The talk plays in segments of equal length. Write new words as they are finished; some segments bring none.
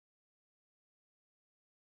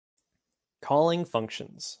Calling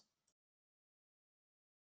functions.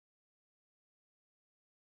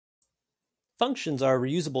 Functions are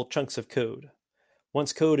reusable chunks of code.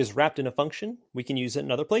 Once code is wrapped in a function, we can use it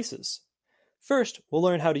in other places. First, we'll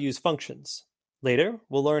learn how to use functions. Later,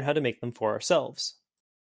 we'll learn how to make them for ourselves.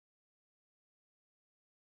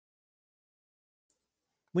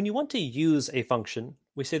 When you want to use a function,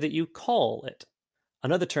 we say that you call it.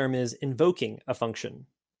 Another term is invoking a function.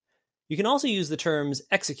 You can also use the terms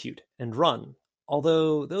execute and run,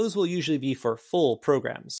 although those will usually be for full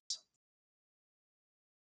programs.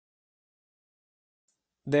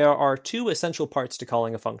 There are two essential parts to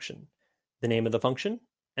calling a function: the name of the function,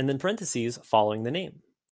 and then parentheses following the name.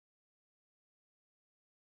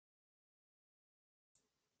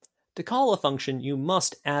 To call a function, you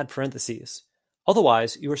must add parentheses.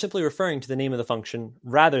 Otherwise, you are simply referring to the name of the function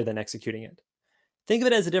rather than executing it. Think of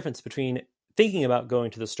it as the difference between thinking about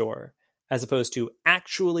going to the store as opposed to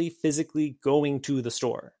actually physically going to the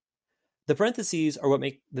store. The parentheses are what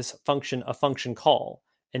make this function a function call,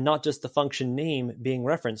 and not just the function name being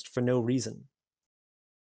referenced for no reason.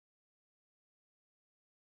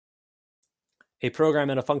 A program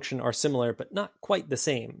and a function are similar, but not quite the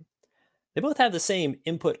same. They both have the same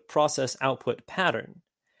input process output pattern.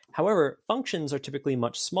 However, functions are typically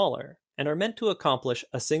much smaller and are meant to accomplish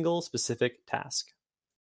a single specific task.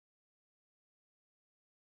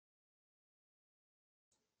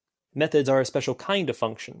 Methods are a special kind of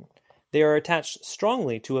function. They are attached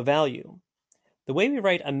strongly to a value. The way we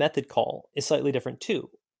write a method call is slightly different too,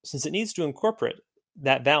 since it needs to incorporate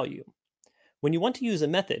that value. When you want to use a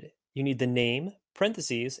method, you need the name,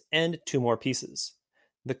 parentheses, and two more pieces: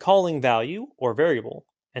 the calling value, or variable,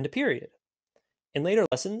 and a period. In later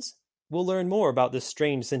lessons, we'll learn more about this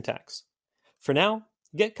strange syntax. For now,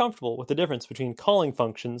 get comfortable with the difference between calling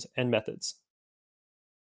functions and methods.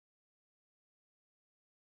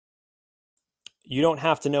 You don't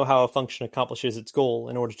have to know how a function accomplishes its goal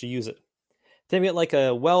in order to use it. Think of it like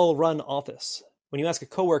a well-run office. When you ask a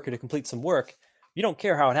coworker to complete some work, you don't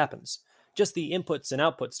care how it happens, just the inputs and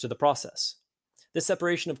outputs to the process. This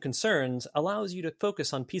separation of concerns allows you to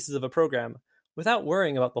focus on pieces of a program without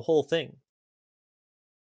worrying about the whole thing.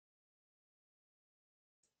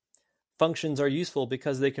 Functions are useful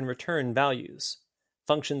because they can return values.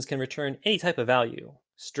 Functions can return any type of value: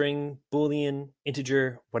 string, boolean,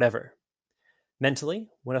 integer, whatever. Mentally,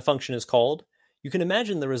 when a function is called, you can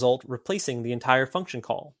imagine the result replacing the entire function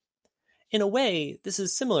call. In a way, this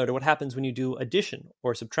is similar to what happens when you do addition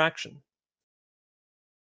or subtraction.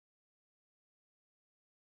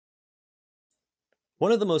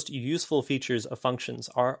 One of the most useful features of functions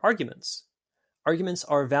are arguments. Arguments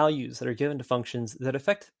are values that are given to functions that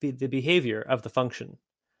affect the behavior of the function.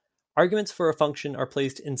 Arguments for a function are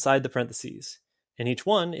placed inside the parentheses, and each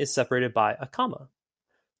one is separated by a comma.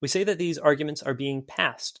 We say that these arguments are being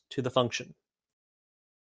passed to the function.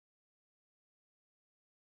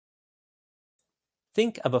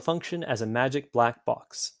 Think of a function as a magic black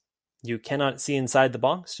box. You cannot see inside the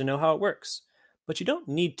box to know how it works, but you don't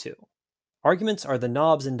need to. Arguments are the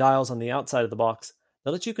knobs and dials on the outside of the box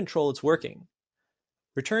that let you control its working.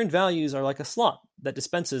 Returned values are like a slot that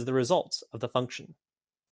dispenses the results of the function.